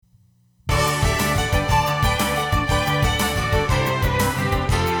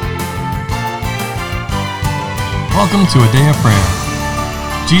Welcome to a day of prayer.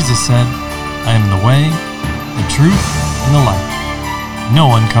 Jesus said, I am the way, the truth, and the life. No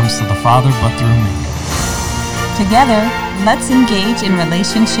one comes to the Father but through me. Together, let's engage in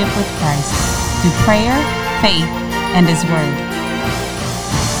relationship with Christ through prayer, faith, and His Word.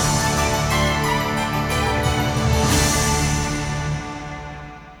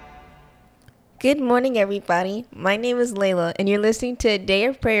 Good morning, everybody. My name is Layla, and you're listening to A Day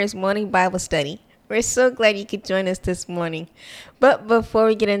of Prayer's morning Bible study. We're so glad you could join us this morning. But before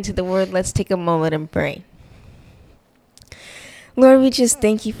we get into the Word, let's take a moment and pray. Lord, we just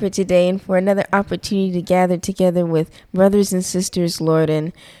thank you for today and for another opportunity to gather together with brothers and sisters, Lord,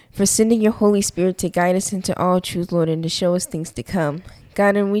 and for sending your Holy Spirit to guide us into all truth, Lord, and to show us things to come.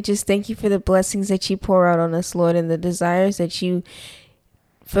 God, and we just thank you for the blessings that you pour out on us, Lord, and the desires that you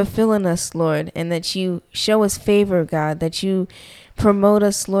fulfill in us, Lord, and that you show us favor, God, that you promote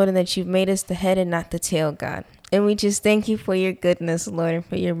us, Lord, and that you've made us the head and not the tail, God. And we just thank you for your goodness, Lord, and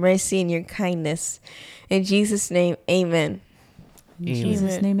for your mercy and your kindness. In Jesus' name, amen. In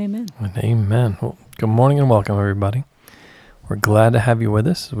Jesus' name, amen. And amen. Well, good morning and welcome, everybody. We're glad to have you with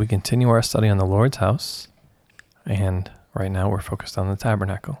us as we continue our study on the Lord's house. And right now we're focused on the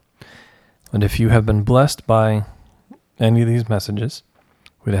tabernacle. And if you have been blessed by any of these messages,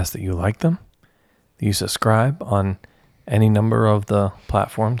 we'd ask that you like them, that you subscribe on any number of the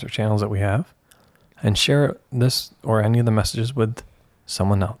platforms or channels that we have, and share this or any of the messages with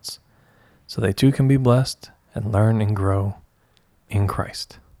someone else so they too can be blessed and learn and grow in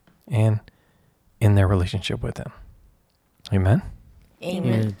Christ and in their relationship with Him. Amen?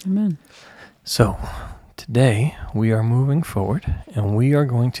 Amen. Amen. So today we are moving forward and we are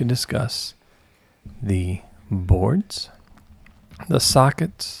going to discuss the boards, the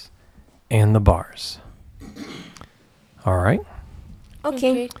sockets, and the bars. All right?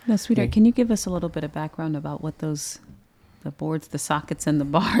 Okay. No, sweetheart, can you give us a little bit of background about what the boards, the sockets, and the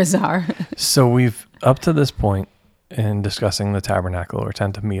bars are? So we've, up to this point in discussing the tabernacle or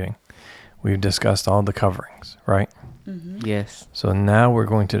tent of meeting, we've discussed all the coverings, right? Mm-hmm. Yes. So now we're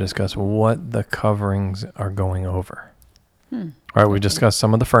going to discuss what the coverings are going over. All right, we discussed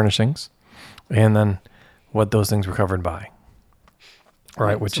some of the furnishings and then what those things were covered by.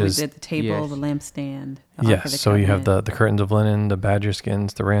 Right, which so is... we did the table, yes. the lampstand. The Ark of Yes, the so you have Covenant. the curtains of linen, the badger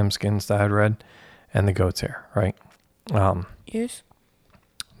skins, the ram skins dyed red, and the goat's hair, right? Yes.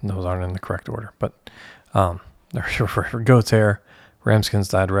 Those aren't in the correct order, but they're for goat's hair, ram skins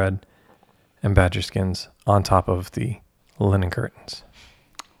dyed red, and badger skins on top of the linen curtains.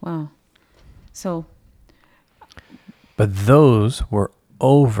 Wow. So, But those were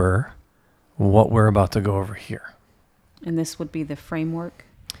over what we're about to go over here. and this would be the framework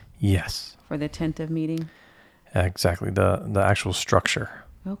Yes, for the tent of meeting? exactly, the actual structure.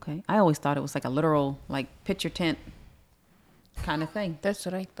 Okay. I always thought it was like a literal, like, picture tent kind of thing. That's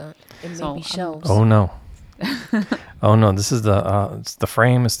what I thought. It So, may be shelves. Oh no. Oh no, this is it's the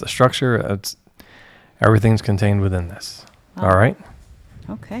frame, it's the structure, it's everything's contained within this. Oh. All right?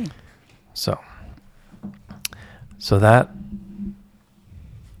 Okay. So that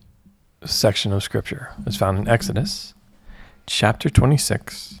section of scripture is found in Exodus chapter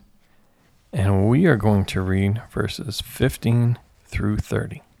 26, and we are going to read verses 15 through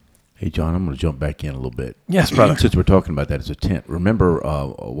 30. Hey, John, I'm going to jump back in a little bit. Yes, brother. Since we're talking about that as a tent, remember a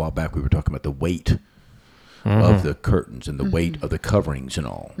while back we were talking about the weight of the curtains and the weight of the coverings and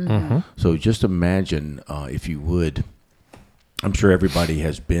all. Mm-hmm. So just imagine, if you would, I'm sure everybody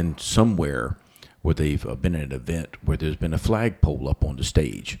has been somewhere where they've been at an event where there's been a flagpole up on the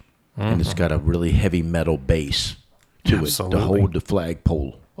stage, and it's got a really heavy metal base to Absolutely. it to hold the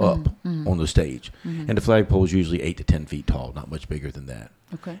flagpole up on the stage. And the flagpole is usually 8 to 10 feet tall, not much bigger than that.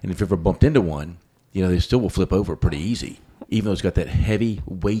 Okay. And if you ever bumped into one, they still will flip over pretty easy, even though it's got that heavy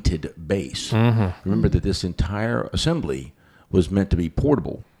weighted base. Remember that this entire assembly was meant to be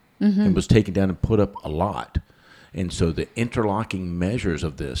portable and was taken down and put up a lot. And so the interlocking measures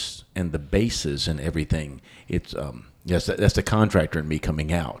of this and the bases and everything, it's, yes, that's the contractor in me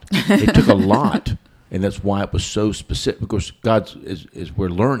coming out. It took a lot, and that's why it was so specific, because God, is we're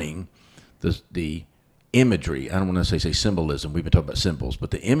learning the imagery. I don't want to say symbolism. We've been talking about symbols,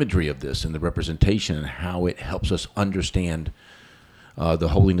 but the imagery of this and the representation and how it helps us understand the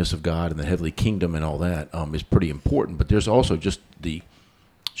holiness of God and the heavenly kingdom and all that is pretty important. But there's also just the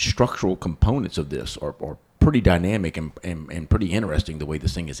structural components of this are pretty dynamic and pretty interesting, the way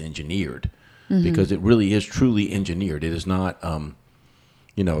this thing is engineered, because it really is truly engineered. It is not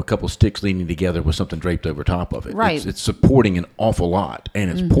a couple sticks leaning together with something draped over top of it. Right. It's supporting an awful lot, and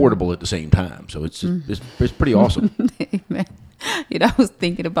it's portable at the same time. So it's pretty awesome. Amen. I was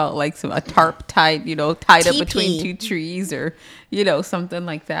thinking about like a tarp tied up Teepee. between two trees, or, something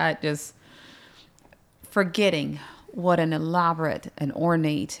like that. Just forgetting what an elaborate and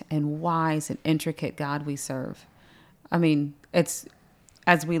ornate and wise and intricate God we serve. I mean, it's,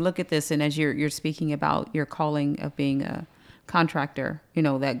 as we look at this, and as you're speaking about your calling of being a contractor,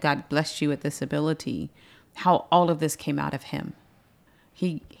 that God blessed you with this ability, how all of this came out of him.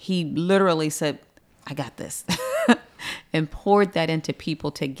 He literally said, I got this, and poured that into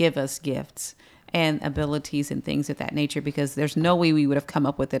people to give us gifts and abilities and things of that nature, because there's no way we would have come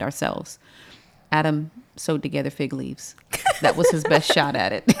up with it ourselves. Adam sewed together fig leaves. That was his best shot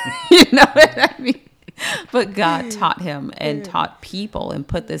at it. You know what I mean? But God taught him and taught people and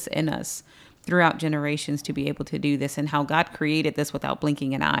put this in us throughout generations to be able to do this, and how God created this without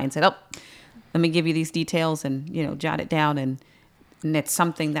blinking an eye and said, oh, let me give you these details and, jot it down. And it's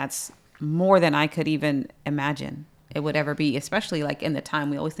something that's more than I could even imagine it would ever be, especially like in the time.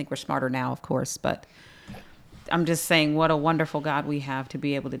 We always think we're smarter now, of course, but I'm just saying what a wonderful God we have to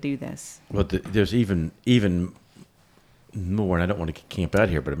be able to do this. Well, there's even more, and I don't want to camp out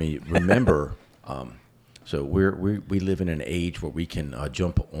here, but I mean, remember, so we live in an age where we can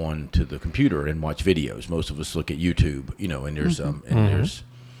jump onto the computer and watch videos. Most of us look at YouTube, and there's there's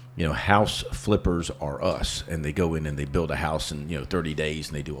house flippers are us, and they go in and they build a house in 30 days,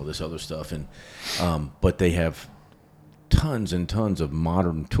 and they do all this other stuff, and but they have tons and tons of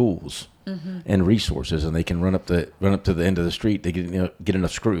modern tools and resources, and they can run up to the end of the street. They get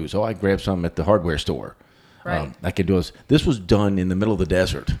enough screws. Oh, I grabbed some at the hardware store. Right. I could do this. This was done in the middle of the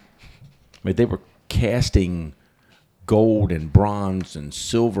desert. I mean, they were casting gold and bronze and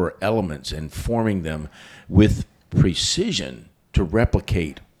silver elements and forming them with precision to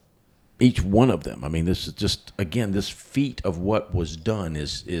replicate each one of them. I mean, this is just, again, this feat of what was done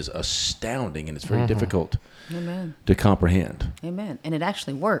is astounding, and it's very difficult Amen. to comprehend. Amen. And it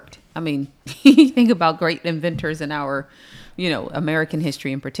actually worked. I mean, you think about great inventors in our, American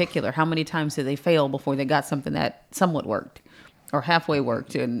history in particular. How many times did they fail before they got something that somewhat worked or halfway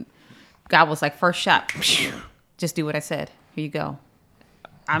worked? And God was like, first shot, just do what I said. Here you go.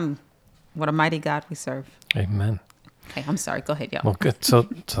 What a mighty God we serve. Amen. Okay, I'm sorry. Go ahead, y'all. Well, good. So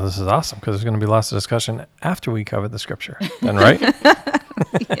this is awesome, because there's going to be lots of discussion after we cover the scripture. Then, right?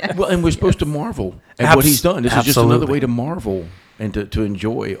 Yes. Well, and we're supposed to marvel at what he's done. This is just another Absolutely. way to marvel and to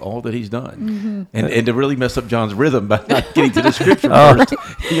enjoy all that he's done. And to really mess up John's rhythm by not getting to the scripture first.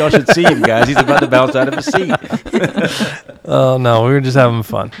 Y'all should see him, guys. He's about to bounce out of his seat. Oh, no, we were just having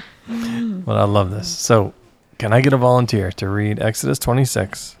fun. But I love this. So can I get a volunteer to read Exodus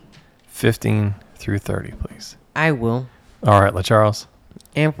 26, 15 through 30, please? I will. All right, LaCharles.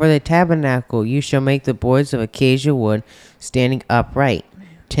 And for the tabernacle you shall make the boards of acacia wood standing upright.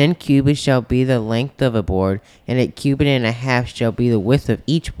 10 cubits shall be the length of a board, and 1.5 cubits shall be the width of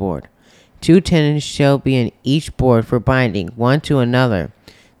each board. 2 tenons shall be in each board for binding one to another.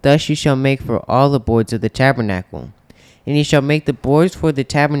 Thus you shall make for all the boards of the tabernacle. And you shall make the boards for the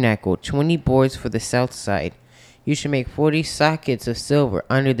tabernacle, 20 boards for the south side. You shall make 40 sockets of silver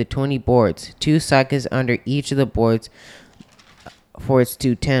under the 20 boards, 2 sockets under each of the boards for its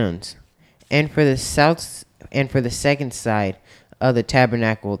 2 tenons. And for the second side of the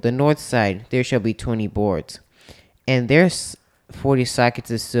tabernacle, the north side, there shall be 20 boards. And there's 40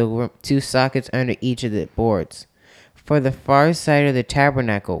 sockets of silver, 2 sockets under each of the boards. For the far side of the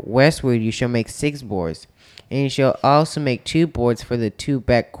tabernacle, westward, you shall make 6 boards. And you shall also make 2 boards for the 2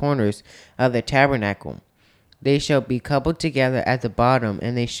 back corners of the tabernacle. They shall be coupled together at the bottom,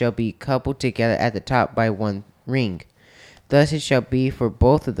 and they shall be coupled together at the top by 1 ring. Thus it shall be for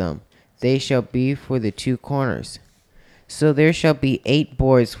both of them. They shall be for the 2 corners. So there shall be 8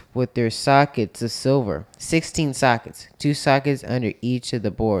 boards with their sockets of silver, 16 sockets, 2 sockets under each of the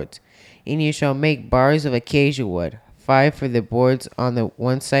boards. And you shall make bars of acacia wood, 5 for the boards on the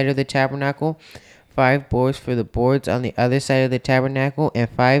one side of the tabernacle, 5 boards for the boards on the other side of the tabernacle, and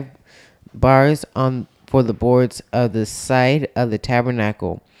 5 bars for the boards of the side of the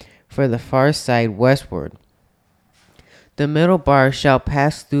tabernacle, for the far side westward. The middle bar shall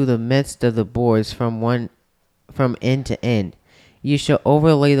pass through the midst of the boards from end to end. You shall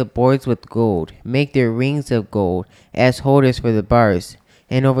overlay the boards with gold, make their rings of gold as holders for the bars,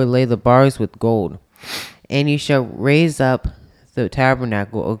 and overlay the bars with gold. And you shall raise up the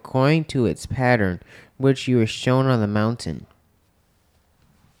tabernacle according to its pattern, which you were shown on the mountain.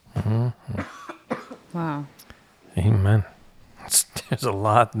 Wow. Amen. There's a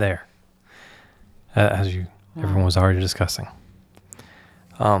lot there, as everyone was already discussing.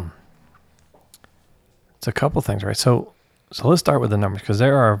 It's a couple things, right? So let's start with the numbers, because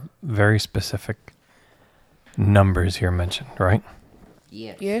there are very specific numbers here mentioned, right?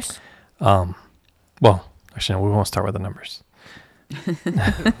 Yes. Well, actually, no, we won't start with the numbers.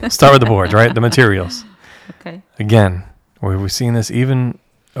 Start with the boards, right? The materials. Okay. Again, we've seen this even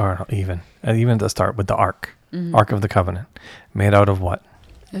at the start with the Ark. Ark of the Covenant. Made out of what?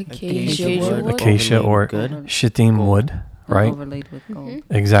 Acacia wood. Acacia or Good. shittim wood, right? Overlaid with gold.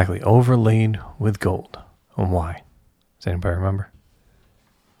 Exactly. Overlaid with gold. And why? Does anybody remember?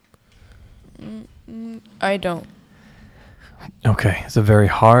 I don't. Okay. It's a very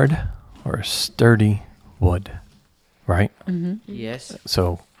hard or sturdy wood, right? Yes.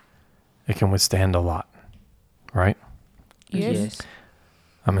 So it can withstand a lot, right? Yes.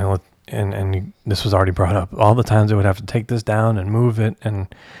 I mean, this was already brought up. All the times they would have to take this down and move it and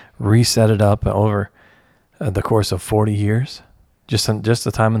reset it up over the course of 40 years. Just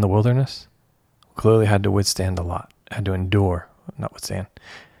the time in the wilderness, clearly had to withstand a lot. Had to endure, not withstand.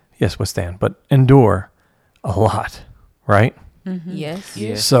 Yes, withstand, but endure a lot, right? Yes.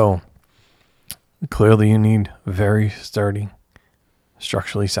 Yes. So clearly you need very sturdy,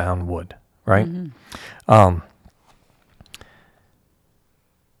 structurally sound wood, right?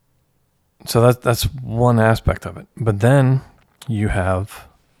 So that's one aspect of it. But then you have,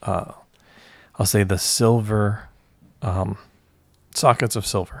 I'll say the silver, sockets of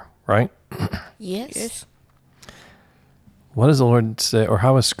silver, right? Yes. What does the Lord say, or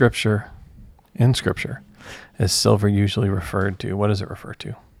how is Scripture, in Scripture, is silver usually referred to? What does it refer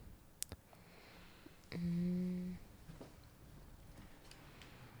to?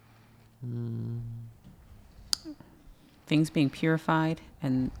 Things being purified,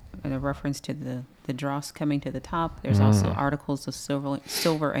 and a reference to the dross coming to the top. There's also articles of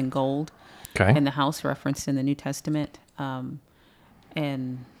silver and gold Okay. in the house referenced in the New Testament, and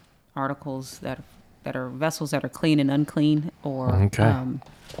articles that are vessels that are clean and unclean, or Okay.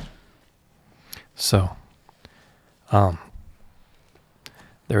 So,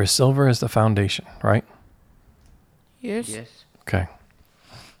 there is silver as the foundation, right? Yes. Yes. Okay.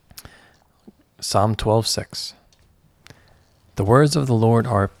 Psalm 12:6. The words of the Lord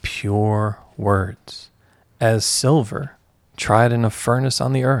are pure words, as silver tried in a furnace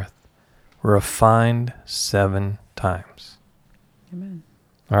on the earth, refined 7 times. Amen.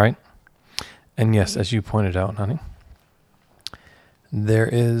 All right? And yes, as you pointed out, honey, there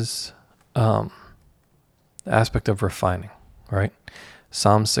is the aspect of refining, right?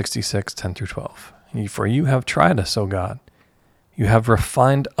 Psalm 66:10 through 12. For you have tried us, O God. You have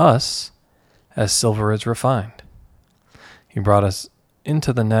refined us as silver is refined. You brought us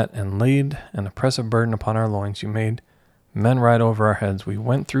into the net and laid an oppressive burden upon our loins. You made men ride over our heads. We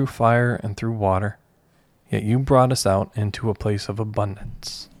went through fire and through water, yet you brought us out into a place of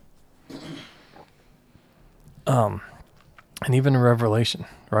abundance. And even in Revelation,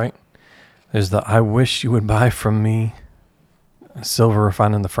 right? There's the, I wish you would buy from me silver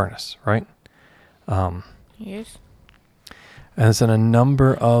refined in the furnace, right? Yes. And it's in a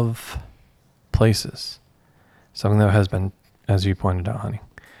number of places. Something that has been, as you pointed out, honey,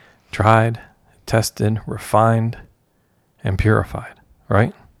 tried, tested, refined, and purified,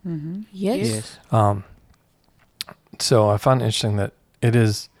 right? Yes. So I found it interesting that it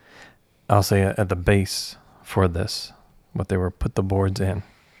is, I'll say at the base for this, what they were put the boards in.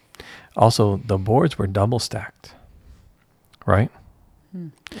 Also, the boards were double stacked, right?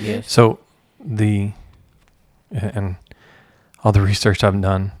 Yes. So and all the research I've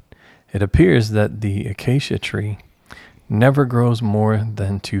done, it appears that the acacia tree never grows more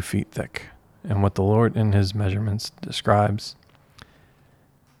than 2 feet thick. And what the Lord in his measurements describes,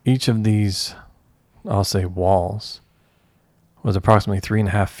 each of these, I'll say walls, was approximately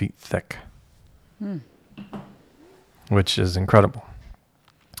 3.5 feet thick, which is incredible.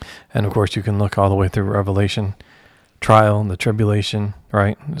 And of course, you can look all the way through Revelation, trial and the tribulation,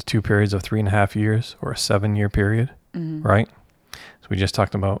 right? There's 2 periods of 3.5 years, or a 7-year period, right? So we just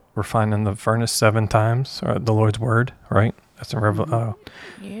talked about refining the furnace 7 times, or the Lord's word, right? That's in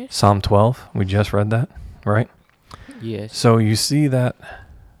Yes. Psalm 12. We just read that, right? Yes. So you see that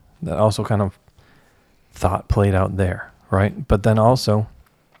also kind of thought played out there, right? But then also,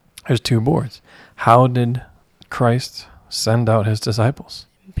 there's 2 boards. How did Christ send out his disciples?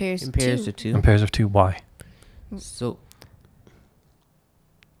 Pairs In pairs of of 2. In pairs of 2. Why? So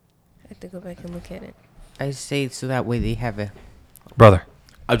I have to go back and look at it. I say so that way they have a. Brother.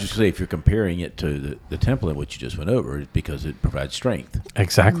 I was just say if you're comparing it to the temple in which you just went over, it's because it provides strength,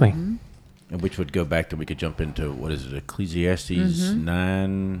 Exactly. and which would go back to, we could jump into, what is it, Ecclesiastes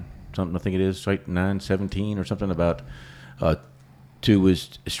 9 something, I think it is, right, 9:17 or something about 2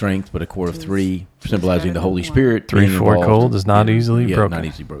 is strength, but a cord of 3 symbolizing the Holy Spirit. 3 being 4 involved. cold is not easily Yeah, broken. not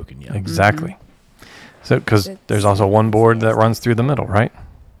easily broken. Yeah. Exactly. So, because there's also one board that runs through the middle, right?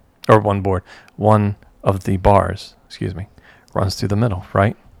 Or one of the bars, runs through the middle,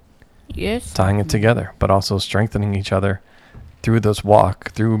 right? Yes. Tying it together, but also strengthening each other through this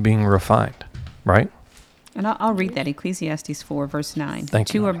walk, through being refined, right? And I'll read that, Ecclesiastes 4, verse 9. Thank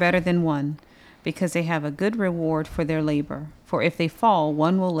you, Two are Moni. better than one, because they have a good reward for their labor. For if they fall,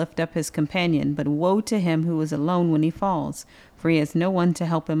 one will lift up his companion, but woe to him who is alone when he falls, for he has no one to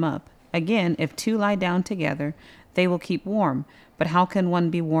help him up. Again, if two lie down together, they will keep warm. But how can one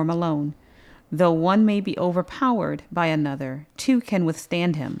be warm alone? Though one may be overpowered by another, two can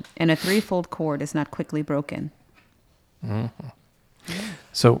withstand him, and a threefold cord is not quickly broken.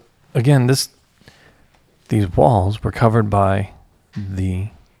 So again, these walls were covered by the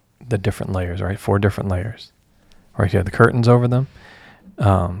different layers, right? 4 different layers. Right, you had the curtains over them,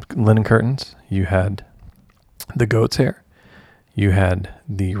 linen curtains. You had the goat's hair. You had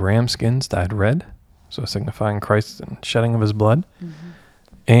the ram skins dyed red, so signifying Christ's shedding of his blood. Mm-hmm.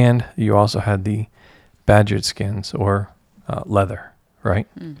 And you also had the badgered skins, or leather, right,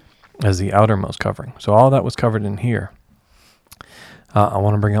 as the outermost covering. So all that was covered in here. I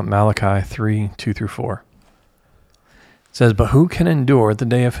want to bring up Malachi 3, 2 through 4. It says, "But who can endure the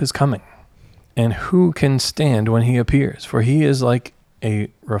day of his coming? And who can stand when he appears? For he is like a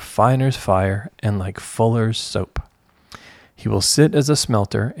refiner's fire and like fuller's soap. He will sit as a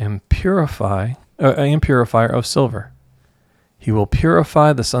smelter and purifier of silver. He will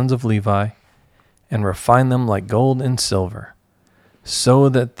purify the sons of Levi and refine them like gold and silver, so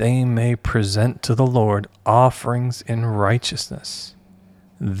that they may present to the Lord offerings in righteousness.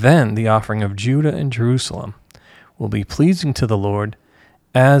 Then the offering of Judah and Jerusalem will be pleasing to the Lord,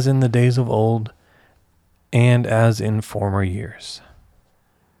 as in the days of old and as in former years."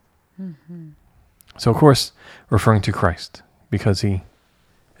 Mm-hmm. So, of course, referring to Christ, because he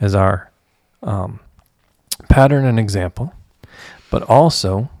is our pattern and example, but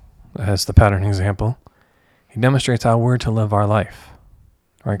also, as the pattern and example, he demonstrates how we're to live our life,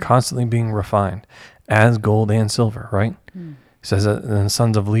 right? Constantly being refined as gold and silver, right? Mm. He says that in the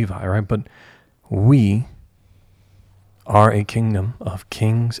sons of Levi, right? But we are a kingdom of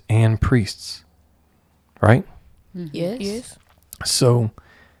kings and priests, right? Mm-hmm. Yes. So,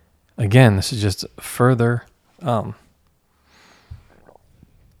 again, this is just further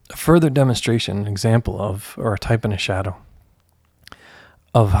demonstration, an example of, or a type and a shadow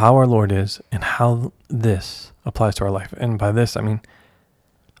of how our Lord is and how this applies to our life. And by this, I mean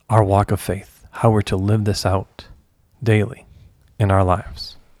our walk of faith, how we're to live this out daily in our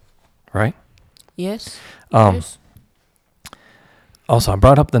lives, right? Yes. Yes. Also, I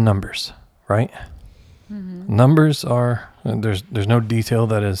brought up the numbers, right? Mm-hmm. Numbers are, there's no detail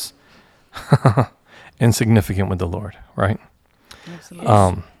that is insignificant with the Lord, right?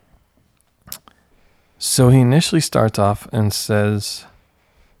 Absolutely. So he initially starts off and says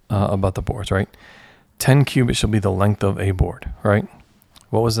about the boards, right? 10 cubits shall be the length of a board, right?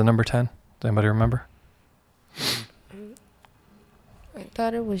 What was the number 10? Does anybody remember? I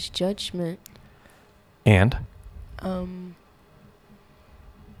thought it was judgment. And?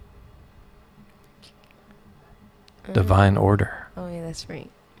 Divine order. Oh, yeah, that's right.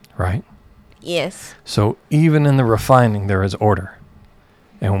 Right? Yes. So even in the refining, there is order.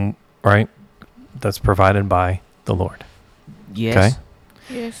 And, right? That's provided by the Lord. Yes. Okay?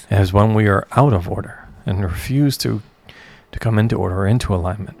 Yes. As when we are out of order and refuse to come into order or into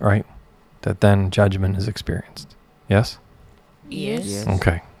alignment, right? That then judgment is experienced. Yes? Yes.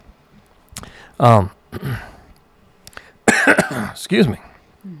 Okay. Excuse me.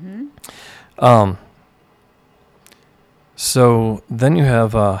 Mm-hmm. So then you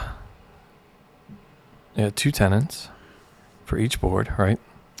have 2 tenons for each board, right?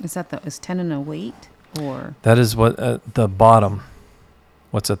 Is that is tenon a weight, or? That is what at the bottom.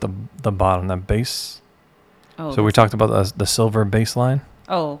 What's at the bottom? That base. Oh. So we talked about the silver baseline.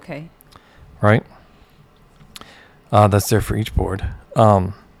 Oh, okay. Right. That's there for each board.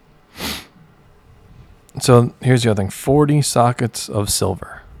 So here's the other thing: 40 sockets of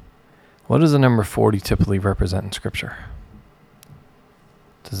silver. What does the number 40 typically represent in Scripture?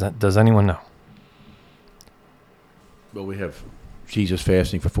 Does anyone know? Well, we have Jesus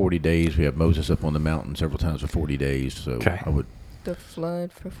fasting for 40 days. We have Moses up on the mountain several times for 40 days. So okay. The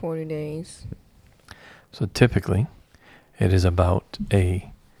flood for 40 days. So typically, it is about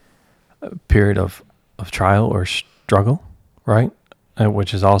a period of trial or struggle, right?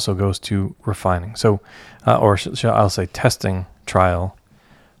 Which is also goes to refining. So, I'll say testing, trial,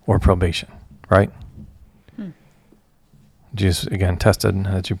 or probation, right? Jesus, again, tested,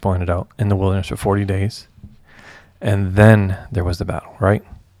 as you pointed out, in the wilderness for 40 days. And then there was the battle, right?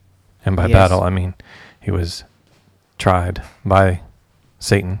 And by battle, I mean He was tried by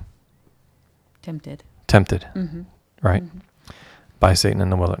Satan, Tempted. tempted, Mm-hmm. right? By Satan in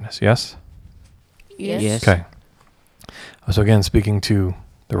the wilderness. Yes? Yes. Okay. So again, speaking to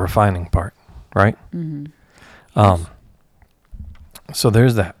the refining part, right? Mm-hmm. So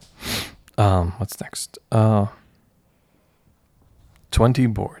there's that. What's next? 20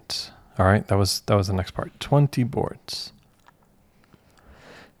 boards. All right, that was the next part. 20 boards.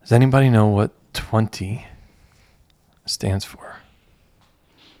 Does anybody know what 20 stands for?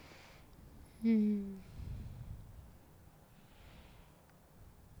 No.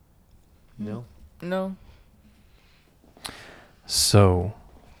 No. So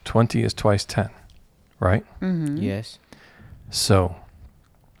 20 is twice 10, right? Mm-hmm. Yes. So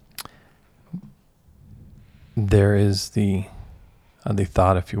there is the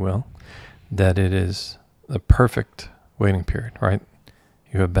thought, if you will, that it is the perfect waiting period, right?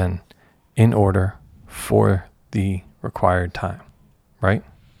 You have been in order for the required time, right?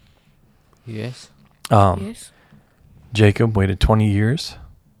 Yes. Yes. Jacob waited 20 years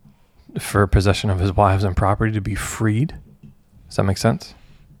for possession of his wives and property to be freed. Does that make sense?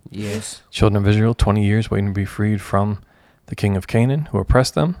 Yes. Children of Israel, 20 years waiting to be freed from the king of Canaan who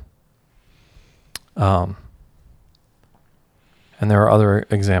oppressed them. And there are other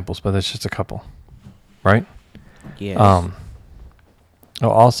examples, but that's just a couple, right? Yes.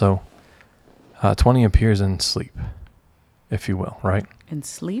 Also, 20 appears in sleep, if you will, right? And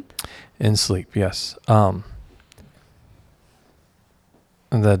sleep. In sleep, yes.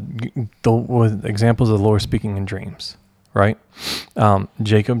 With examples of the Lord speaking in dreams, right?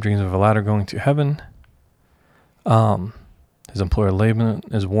 Jacob dreams of a ladder going to heaven. His employer Laban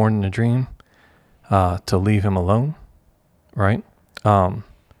is warned in a dream to leave him alone, right? So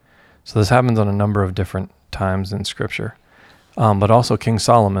this happens on a number of different times in Scripture. But also King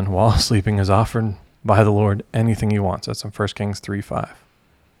Solomon, while sleeping, is offered by the Lord anything he wants. That's in 1 Kings 3:5,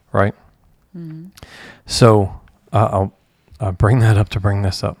 right? Mm-hmm. So I'll bring that up to bring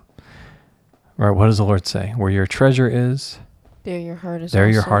this up. Right, what does the Lord say? Where your treasure is, There your heart is. there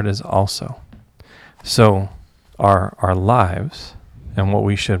also. your heart is also. So our lives and what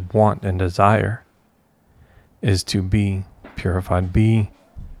we should want and desire is to be purified, be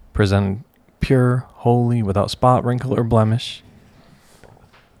presented pure, holy, without spot, wrinkle, or blemish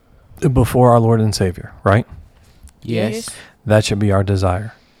before our Lord and Savior, right? Yes. That should be our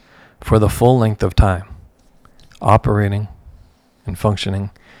desire for the full length of time, operating and functioning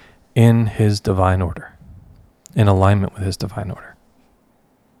in His divine order, in alignment with His divine order.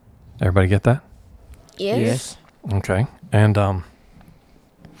 Everybody get that? Yes. Okay. And there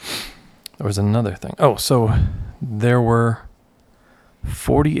was another thing. Oh, so there were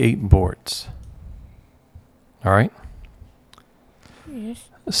 48 boards. All right? Yes.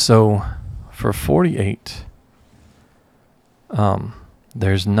 So for 48,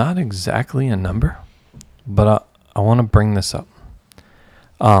 there's not exactly a number, but I want to bring this up.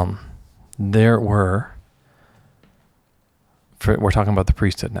 There were, we're talking about the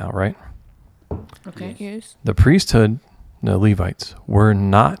priesthood now, right? Okay. Yes. The priesthood, the Levites, were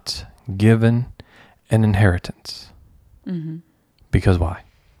not given an inheritance. Mm-hmm. Because why?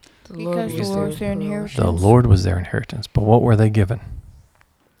 Because the Lord's their inheritance. The Lord was their inheritance. But what were they given?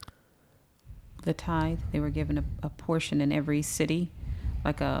 The tithe. They were given a portion in every city,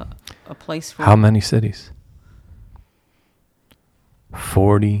 like a place for. How many cities?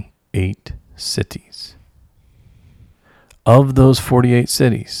 48 cities. Of those 48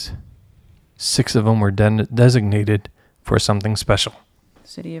 cities, 6 of them were designated for something special.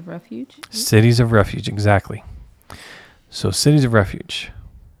 City of refuge. Cities of refuge, exactly. So cities of refuge.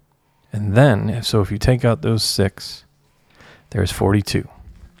 And then, if you take out those 6, there's 42.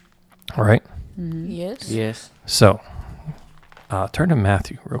 All right? Mm-hmm. Yes. Yes. So, turn to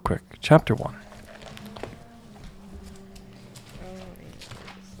Matthew real quick. Chapter 1.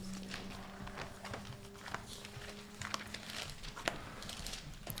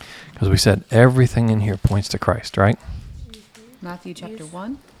 Because we said everything in here points to Christ, right? Matthew chapter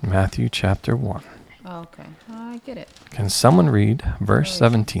 1. Matthew chapter 1. Oh, okay. I get it. Can someone read verse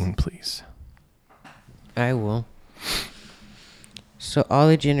 17, please? I will. So all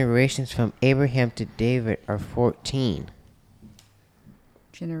the generations from Abraham to David are 14.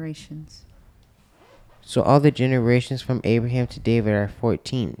 Generations. So all the generations from Abraham to David are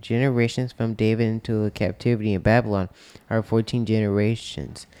 14. Generations from David into the captivity in Babylon are 14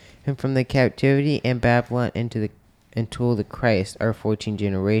 generations. And from the captivity in Babylon until the Christ are 14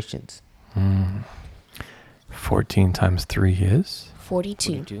 generations. 14 times 3 is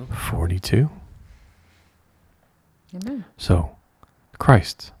 42. 42. Amen. So,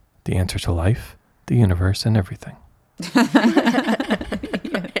 Christ, the answer to life, the universe, and everything?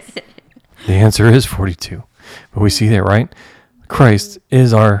 The answer is 42. But we see there, right? Christ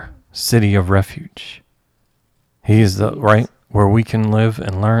is our city of refuge. He is the right where we can live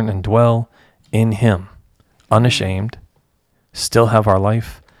and learn and dwell in him, unashamed, still have our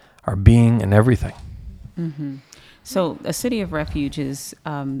life, our being, and everything. Mm-hmm. So a city of refuge is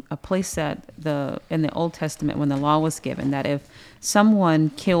a place that in the Old Testament, when the law was given, that if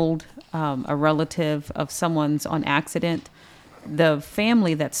someone killed a relative of someone's on accident, the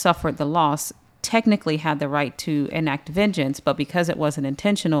family that suffered the loss technically had the right to enact vengeance, but because it wasn't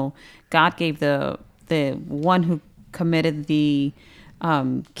intentional, God gave the one who committed the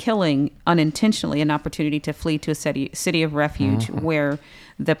killing unintentionally an opportunity to flee to a city of refuge, where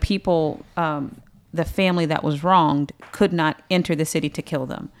the people, the family that was wronged, could not enter the city to kill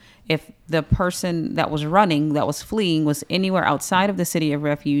them. If the person that was running, that was fleeing, was anywhere outside of the city of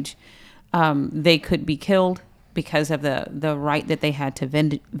refuge, they could be killed because of the right that they had to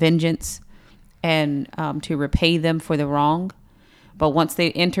vengeance and to repay them for the wrong. But once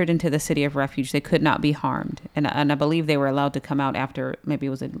they entered into the city of refuge, they could not be harmed. And I believe they were allowed to come out after, maybe it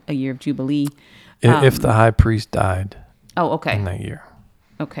was a year of Jubilee. If the high priest died in that year,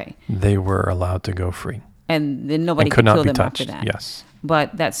 they were allowed to go free. And then nobody could kill them after that. Yes.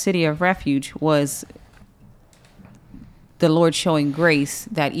 But that city of refuge was the Lord showing grace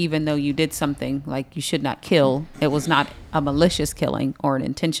that even though you did something like you should not kill, it was not a malicious killing or an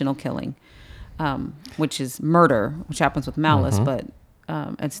intentional killing. Which is murder, which happens with malice, but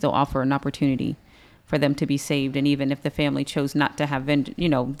and still offer an opportunity for them to be saved. And even if the family chose not to have vengeance,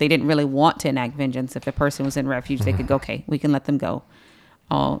 they didn't really want to enact vengeance. If the person was in refuge, they could go, okay, we can let them go,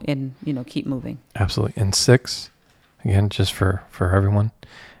 and keep moving. Absolutely. And 6, again, just for everyone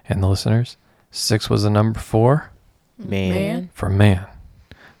and the listeners, 6 was the number for Man. For man.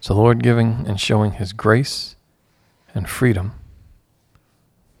 So the Lord giving and showing his grace and freedom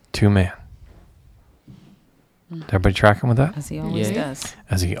to man. Everybody tracking with that? As he always does.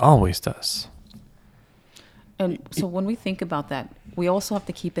 As he always does. And so when we think about that, we also have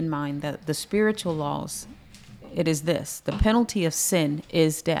to keep in mind that the spiritual laws, it is this: the penalty of sin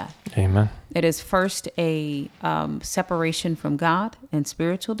is death. Amen. It is first a separation from God and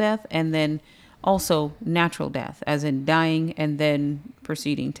spiritual death, and then also natural death, as in dying and then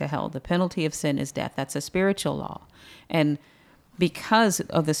proceeding to hell. The penalty of sin is death. That's a spiritual law. And because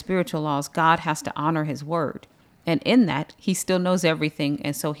of the spiritual laws, God has to honor his word. And in that, he still knows everything.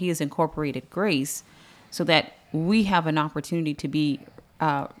 And so he has incorporated grace so that we have an opportunity to be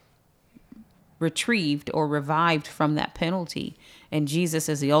retrieved or revived from that penalty. And Jesus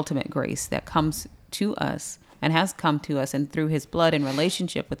is the ultimate grace that comes to us and has come to us. And through his blood and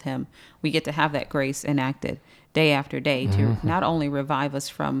relationship with him, we get to have that grace enacted day after day to not only revive us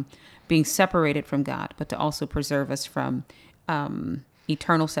from being separated from God, but to also preserve us from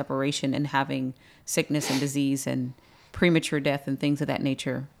eternal separation and having sickness and disease and premature death and things of that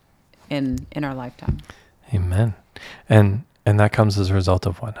nature in our lifetime. Amen. And that comes as a result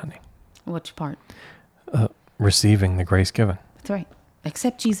of what, honey? Which part? Receiving the grace given. That's right.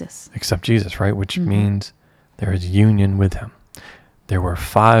 Accept Jesus. Accept Jesus, right? Which means there is union with him. There were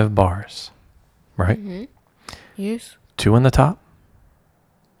 5 bars, right? Yes. 2 in the top,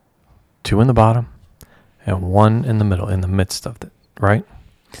 2 in the bottom, and 1 in the middle, in the midst of it, right?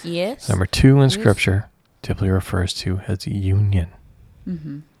 Yes. Number 2 in Scripture typically refers to as union,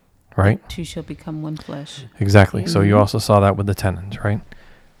 right? 2 shall become one flesh. Exactly. So you also saw that with the tenons, right?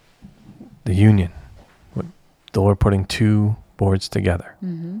 The union, the Lord putting 2 boards together,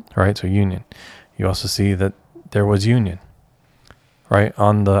 right? So union. You also see that there was union, right,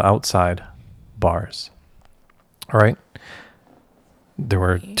 on the outside bars, all right? There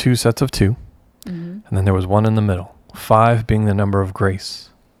were 2 sets of 2, and then there was 1 in the middle, 5 being the number of grace.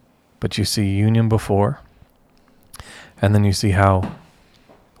 But you see union before, and then you see how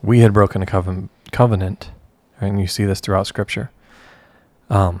we had broken a covenant, right? And you see this throughout Scripture,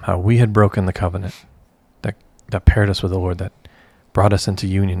 how we had broken the covenant that paired us with the Lord, that brought us into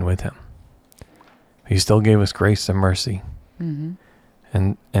union with him. He still gave us grace and mercy,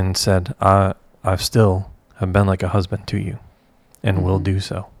 and said, I still have been like a husband to you, and will do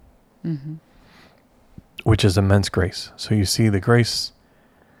so, which is immense grace. So you see the grace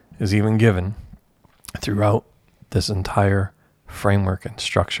is even given throughout this entire framework and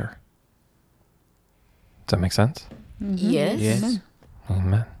structure. Does that make sense? Yes.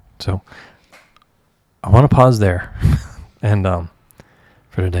 Amen. So I want to pause there and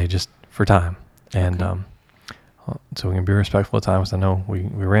for today, just for time. And so we can be respectful of time, because I know we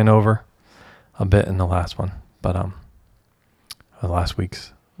ran over a bit in the last one, but the last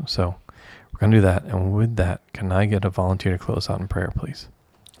week's. So We're going to do that. And with that, can I get a volunteer to close out in prayer, please?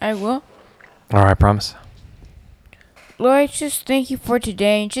 I will. All right, promise. Lord, just thank you for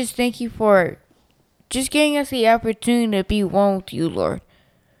today, and just thank you for just giving us the opportunity to be one with you, Lord.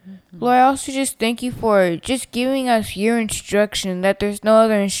 Lord, I also just thank you for just giving us your instruction, that there's no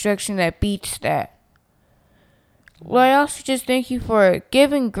other instruction that beats that. Lord, I also just thank you for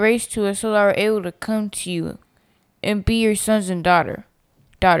giving grace to us so that we're able to come to you and be your sons and daughters.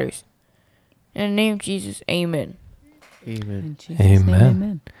 In the name of Jesus, amen. Amen. In Jesus' name, Amen.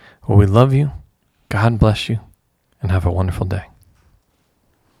 amen. Well, we love you. God bless you. And have a wonderful day.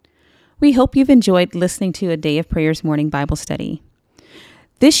 We hope you've enjoyed listening to a Day of Prayers morning Bible study.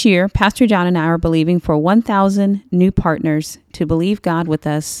 This year, Pastor John and I are believing for 1,000 new partners to believe God with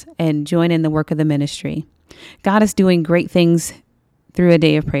us and join in the work of the ministry. God is doing great things through a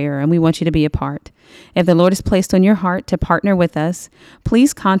day of prayer, and we want you to be a part. If the Lord has placed on your heart to partner with us,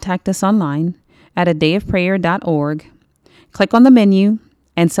 please contact us online at adayofprayer.org. Click on the menu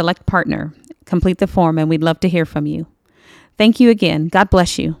and select partner. Complete the form, and we'd love to hear from you. Thank you again. God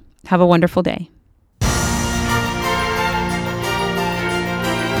bless you. Have a wonderful day.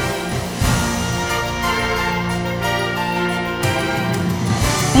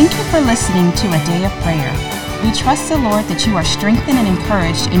 Thank you for listening to A Day of Prayer. We trust the Lord that you are strengthened and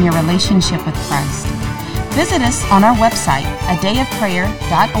encouraged in your relationship with Christ. Visit us on our website,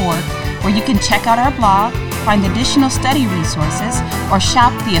 adayofprayer.org, where you can check out our blog, find additional study resources, or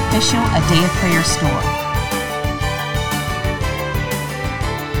shop the official A Day of Prayer store.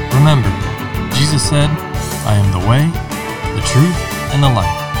 Remember, Jesus said, I am the way, the truth, and the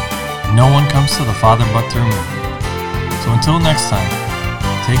life. No one comes to the Father but through me. So until next time,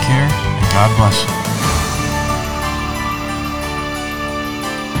 take care and God bless you.